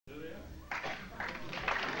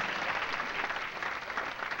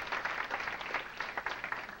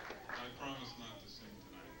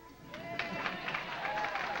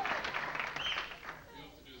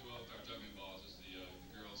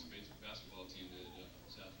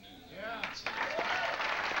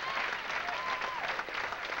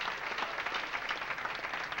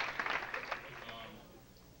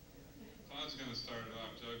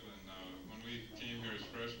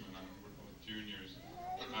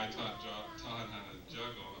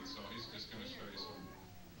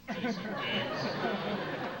Takes some pigs.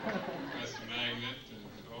 That's the magnet. And,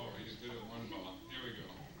 oh, he's good at one ball. Here we go.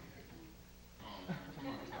 Oh, man, come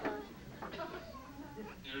on, Todd.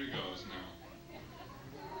 Here he goes now.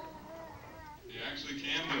 He actually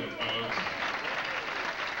can do it, folks.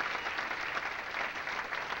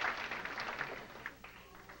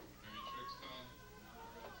 Any tricks, Todd?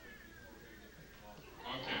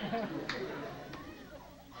 Okay. I'm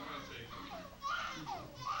going to take him.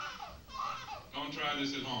 Don't try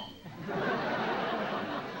this at home.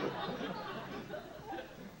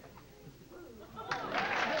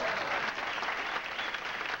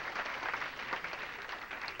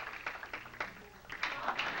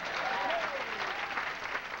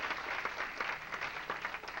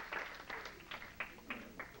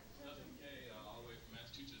 All the way from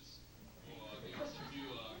Massachusetts. We'll give us a few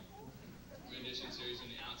rendition series in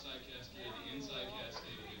the outside cascade, the inside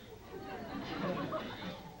cascade here. Here we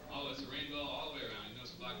go. Oh, it's a rainbow all the way around. You know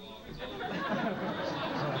it's a black ball. It's all the way around. Okay,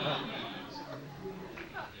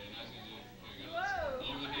 now it's going to do, here we go.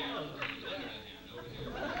 Over the hand, under the hand, over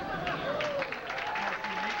here.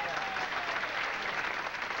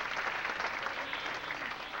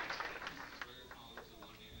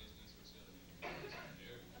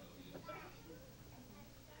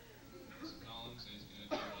 Columns, and he's going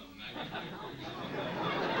to do a magnet here.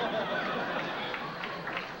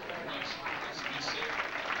 Let's be safe.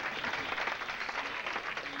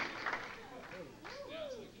 Down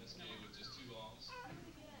to the cascade with just 2 balls.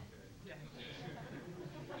 Okay.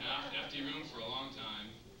 Now, after you room for a long time,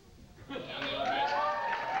 down the elevation.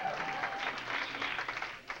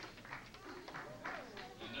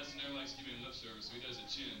 And Dustin never likes giving lip service, so he does a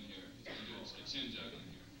chin here. He's going to do a chin juggling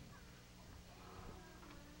here.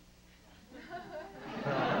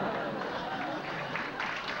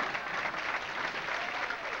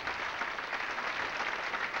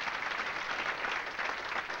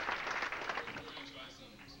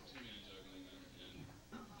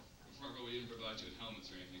 We didn't provide you with helmets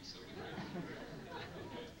or anything, so we great.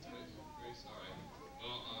 Okay, Grace, all right.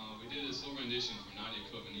 Well, we did a silver rendition from Nadia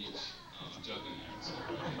Comaneci juggling act. So,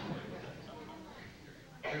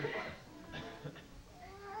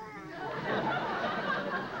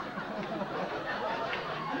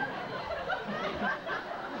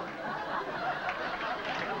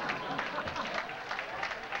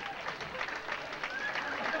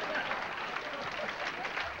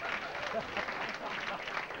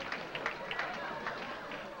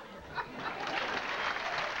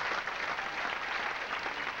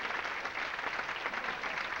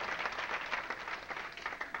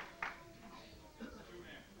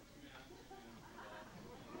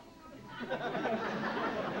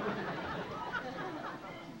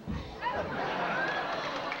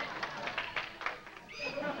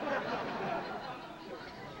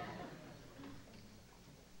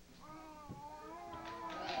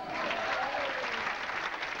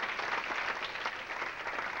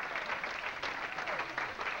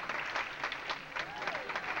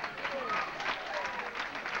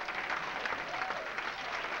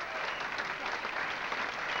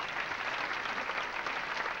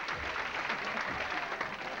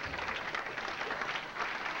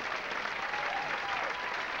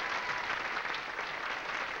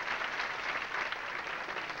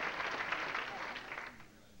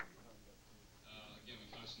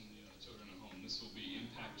 children at home. This will be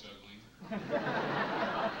impact juggling.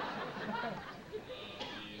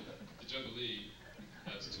 The jugglee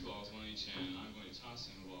has 2 balls, 1 in each hand, and I'm going to toss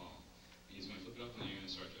him the ball. And he's going to flip it up in the air and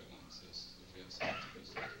start juggling. So if we have okay,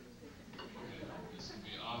 this will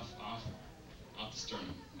be off the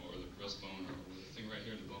sternum, or the breastbone, or the thing right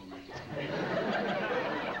here, the bone right there.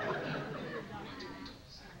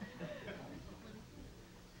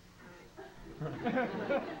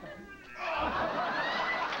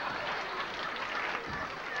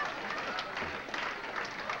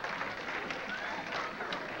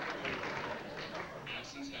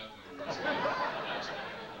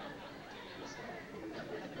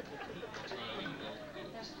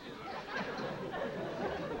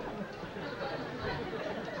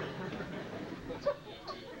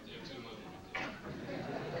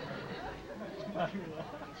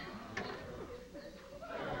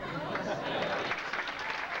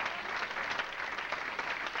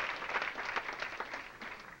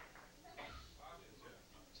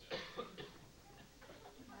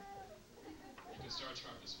 You can start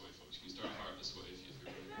sharp this way, folks. You can start hard this way if you're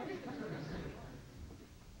ready.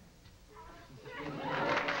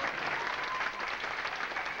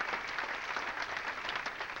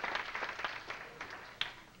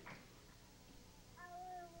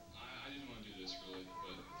 I didn't want to do this really,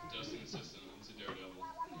 but Dustin insisted on it. He's a daredevil.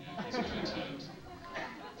 Yeah, he's going to attempt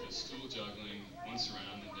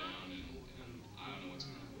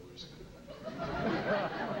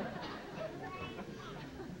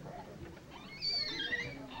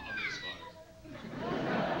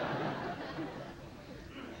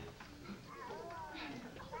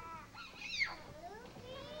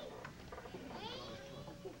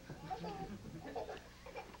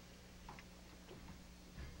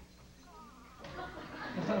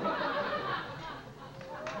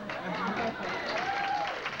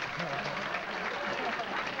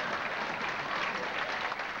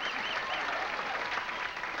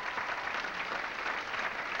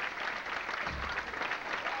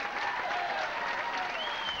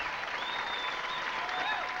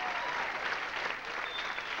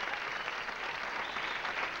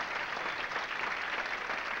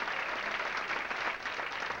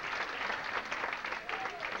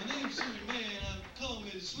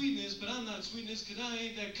sweetness, but I'm not sweetness because I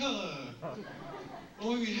ain't that color.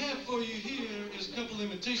 What we have for you here is a couple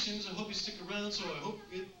imitations. I hope you stick around, so I hope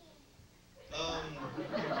you get on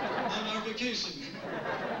our vacation.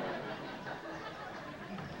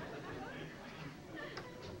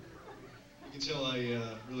 You can tell I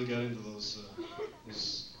really got into those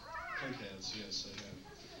punk hats, yes,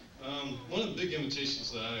 I have. One of the big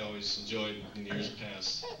imitations that I always enjoyed in years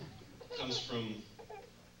past comes from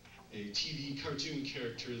a TV cartoon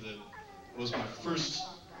character that was my first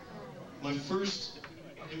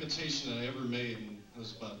imitation that I ever made, and it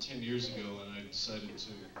was about 10 years ago, and I decided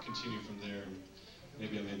to continue from there. And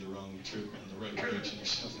maybe I made the wrong trip in the right direction or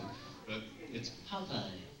something, but it's Popeye.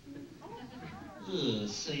 Ugh,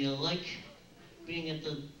 so you like being at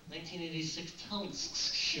the 1986 talent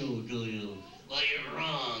show, do you? Well, you're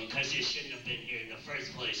wrong, because you shouldn't have been here in the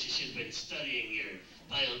first place. You should have been studying your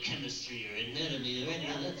biochemistry or anatomy or any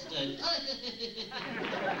of that stuff.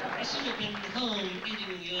 You should have been home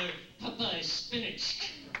eating your Popeye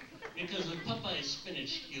spinach. Because with Popeye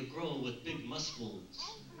spinach, you grow with big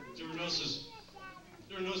muscles. Do you ever notice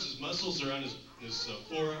his muscles are on his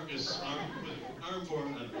forearm, his arm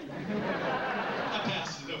forearm? I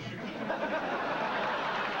passed it over.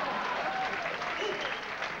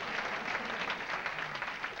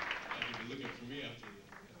 You'll be looking for me after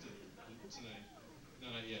tonight. No,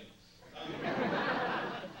 not yet.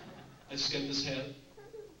 I just got this hat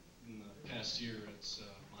in the past year. It's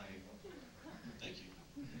thank you.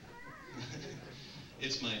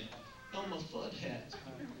 It's my Elmer Fudd hat.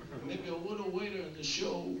 Maybe a little waiter in the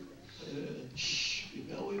show. Shh, be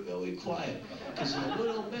very, very quiet. Because in a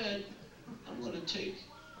little bit, I'm going to take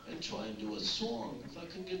and try and do a song. If I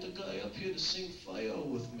can get the guy up here to sing Fire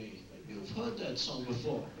with me. Maybe you've heard that song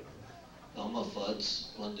before. Elmer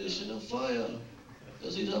Fudd's rendition of Fire.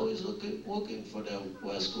 Because he's always looking for the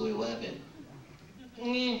rascally rabbit.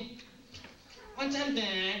 What's up,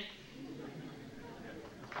 Dad?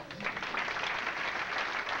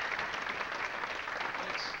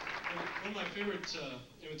 One of my favorite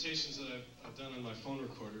imitations that I've done on my phone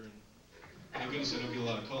recorder, and thank goodness I don't get a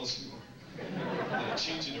lot of calls anymore. I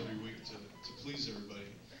change it every week to please everybody.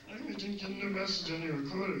 I didn't get a message on your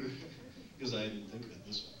recorder. Because I didn't think of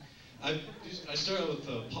this one. I started with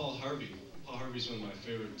Paul Harvey. Paul Harvey's one of my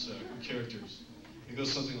favorite characters. It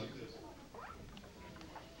goes something like this.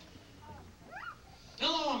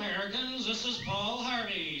 Hello, Americans. This is Paul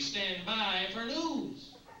Harvey. Stand by for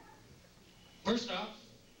news. First off,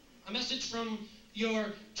 a message from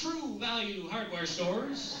your True Value hardware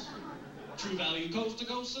stores. True Value coast to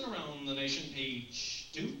coast and around the nation, page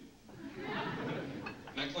 2.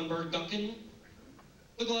 Mecklenburg Duncan.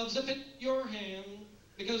 The gloves that fit your hand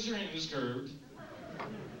because your hand is curved.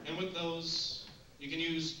 And with those, you can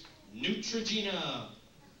use Neutrogena.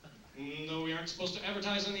 No, we aren't supposed to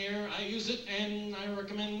advertise on the air. I use it, and I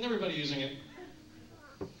recommend everybody using it.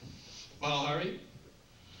 Paul Harvey,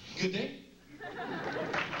 good day.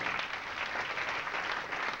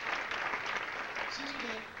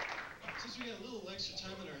 Since we got a little extra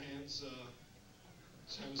time on our hands,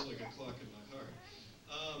 sounds like a clock in my heart.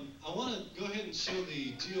 I want to go ahead and show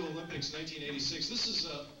the Dio Olympics 1986. This is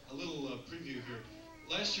a little preview here.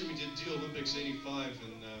 Last year we did Dio Olympics 85,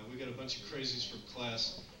 and we got a bunch of crazies from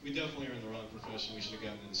class. We definitely are in the wrong profession. We should have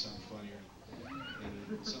gotten into something funnier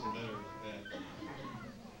and something better than that.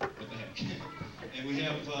 What the heck? And we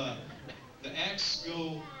have the acts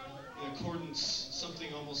go in accordance,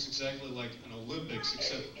 something almost exactly like an Olympics,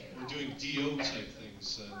 except we're doing DO type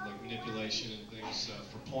things, like manipulation and things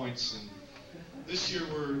for points. And this year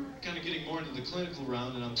we're kind of getting more into the clinical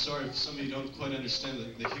round, and I'm sorry if some of you don't quite understand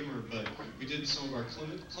the humor, but we did some of our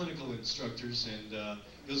clinical instructors, and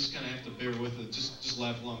you'll just kind of have to bear with it, just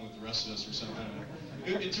laugh along with the rest of us or something. I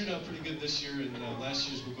don't know. It turned out pretty good this year, and last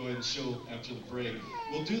year's we'll go ahead and show after the break.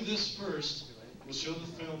 We'll do this first. We'll show the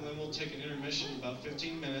film, then we'll take an intermission about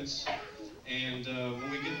 15 minutes, and when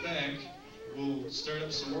we get back, we'll start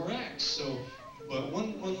up some more acts. So, but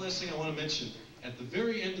one last thing I want to mention. At the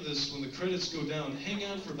very end of this, when the credits go down, hang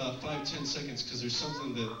on for about 5-10 seconds, because there's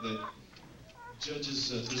something that judges,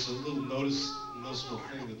 there's a little noticeable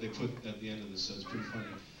thing that they put at the end of this, so it's pretty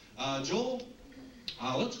funny. Joel,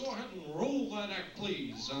 let's go ahead and roll that act,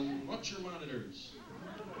 please, and watch your monitors.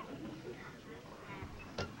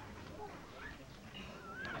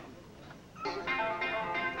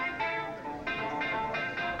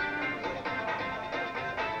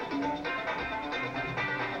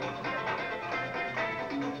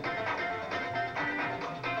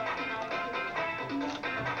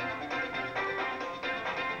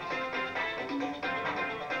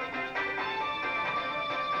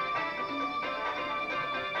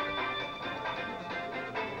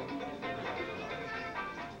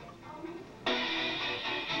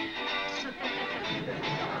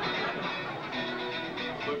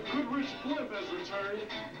 Blimp has returned,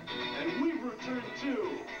 and we've returned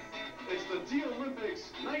too. It's the D-Olympics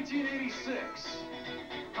 1986.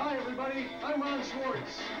 Hi everybody, I'm Ron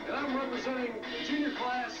Schwartz, and I'm representing the junior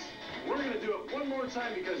class. We're going to do it one more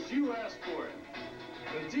time because you asked for it.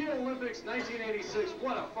 The D-Olympics 1986,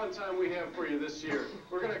 what a fun time we have for you this year.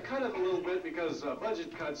 We're going to cut it a little bit because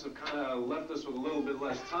budget cuts have kind of left us with a little bit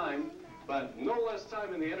less time, but no less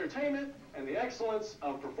time in the entertainment and the excellence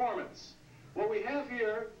of performance. What we have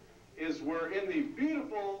here is we're in the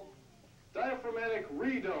beautiful diaphragmatic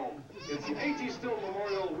redome. It's the A.T. Still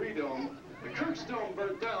Memorial Redome. The Kirk's Dome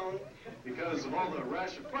burnt down because of all the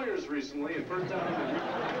rash of fires recently. It burnt down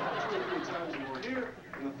two or three times when we're here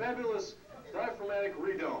in the fabulous diaphragmatic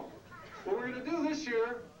redome. What we're going to do this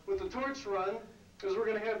year with the torch run is we're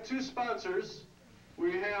going to have two sponsors.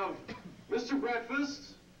 We have Mr.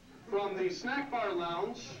 Breakfast from the Snack Bar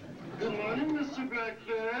Lounge. Good morning, Mr.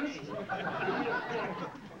 Breakfast.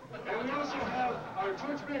 And we also have our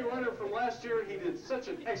torchbearer runner from last year. He did such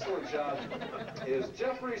an excellent job, is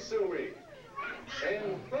Jeffrey Suri.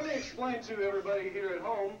 And let me explain to everybody here at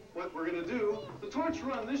home what we're going to do. The torch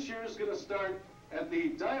run this year is going to start at the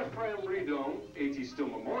Diaphragm Redome, A.T. Still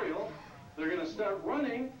Memorial. They're going to start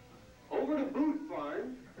running over to Boot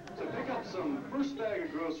Farm to pick up some first bag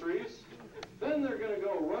of groceries. Then they're going to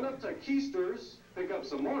go run up to Keister's, pick up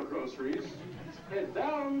some more groceries, head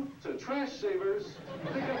down to Trash Savers,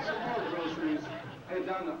 pick up some more groceries, head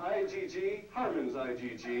down to IGG, Harmon's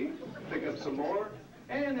IGG, pick up some more,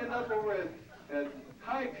 and end up over at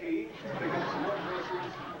High P, pick up some more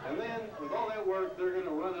groceries, and then with all that work, they're going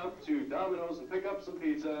to run up to Domino's and pick up some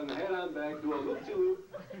pizza and head on back, do a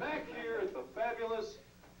loop-de-loop, back here at the fabulous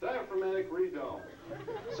Diaphragmatic Redome.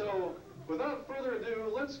 So, without further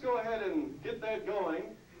ado, let's go ahead and get that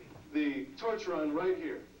going, the torch run right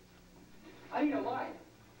here. I need a light.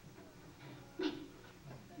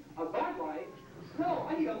 A bad light? No,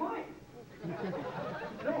 I need a light.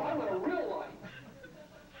 No, I want a real light.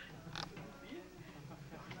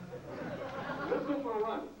 Let's go for a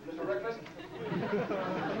run, Mr. Breakfast.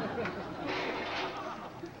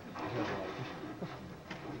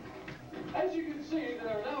 As you can see, they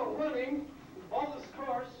are now running all this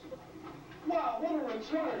course. Wow, what a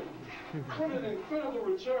return! What an incredible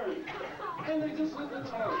return! And they just hit the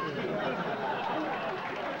target.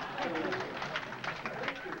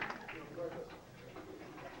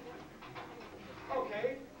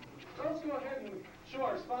 Okay, so let's go ahead and show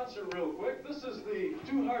our sponsor real quick. This is the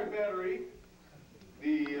Too Hard Battery,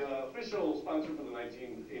 the official sponsor for the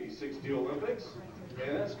 1986 D-Olympics.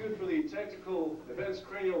 And that's good for the Tactical Advanced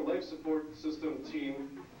Cranial Life Support System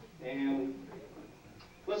team. And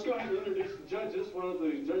let's go ahead and introduce the judges. Why don't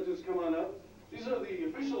the judges come on up?